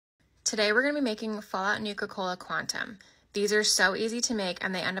Today we're going to be making Fallout Nuka Cola Quantum. These are so easy to make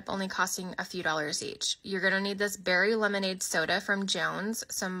and they end up only costing a few dollars each. You're going to need this berry lemonade soda from Jones,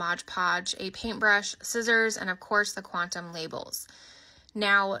 some Mod Podge, a paintbrush, scissors, and of course the Quantum labels.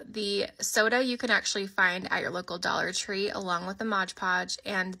 Now, the soda you can actually find at your local Dollar Tree along with the Mod Podge,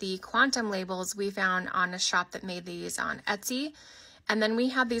 and the Quantum labels we found on a shop that made these on Etsy. And then we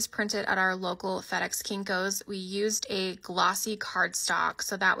had these printed at our local FedEx Kinko's. We used a glossy cardstock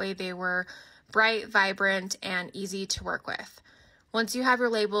so that way they were bright, vibrant, and easy to work with. Once you have your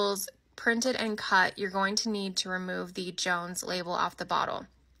labels printed and cut, you're going to need to remove the Jones label off the bottle.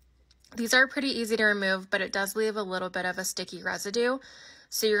 These are pretty easy to remove, but it does leave a little bit of a sticky residue.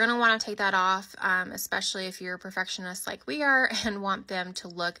 So you're going to want to take that off, especially if you're a perfectionist like we are and want them to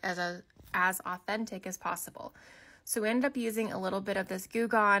look as authentic as possible. So we ended up using a little bit of this Goo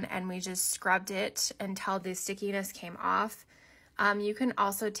Gone and we just scrubbed it until the stickiness came off. You can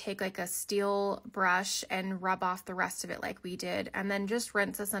also take like a steel brush and rub off the rest of it like we did, and then just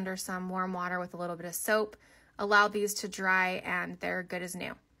rinse this under some warm water with a little bit of soap. Allow these to dry and they're good as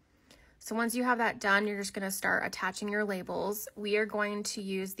new. So once you have that done, you're just going to start attaching your labels. We are going to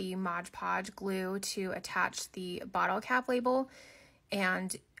use the Mod Podge glue to attach the bottle cap label,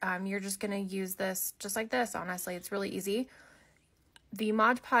 and you're just going to use this just like this. Honestly, it's really easy. The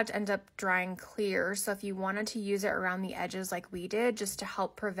Mod Podge ends up drying clear, so if you wanted to use it around the edges like we did, just to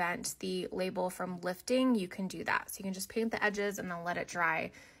help prevent the label from lifting, you can do that. So you can just paint the edges and then let it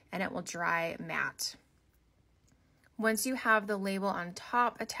dry, and it will dry matte. Once you have the label on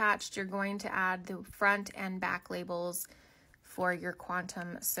top attached, you're going to add the front and back labels for your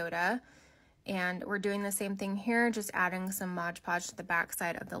Quantum soda. And we're doing the same thing here, just adding some Mod Podge to the back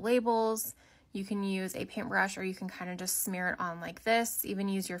side of the labels. You can use a paintbrush or you can kind of just smear it on like this, even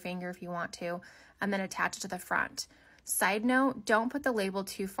use your finger if you want to, and then attach it to the front. Side note, don't put the label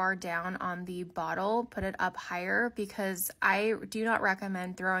too far down on the bottle, put it up higher, because I do not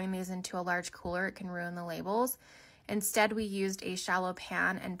recommend throwing these into a large cooler. It can ruin the labels. Instead, we used a shallow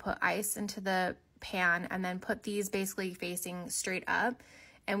pan and put ice into the pan and then put these basically facing straight up.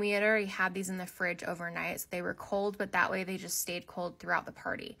 And we had already had these in the fridge overnight, so they were cold, but that way they just stayed cold throughout the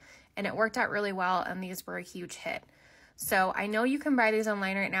party. And it worked out really well, and these were a huge hit. So I know you can buy these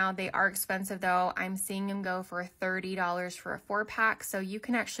online right now. They are expensive though. I'm seeing them go for $30 for a 4-pack, so you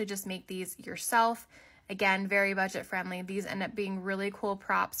can actually just make these yourself. Again, very budget friendly. These end up being really cool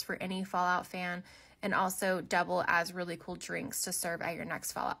props for any Fallout fan, and also double as really cool drinks to serve at your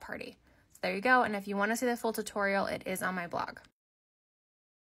next Fallout party. So there you go, and if you want to see the full tutorial, it is on my blog.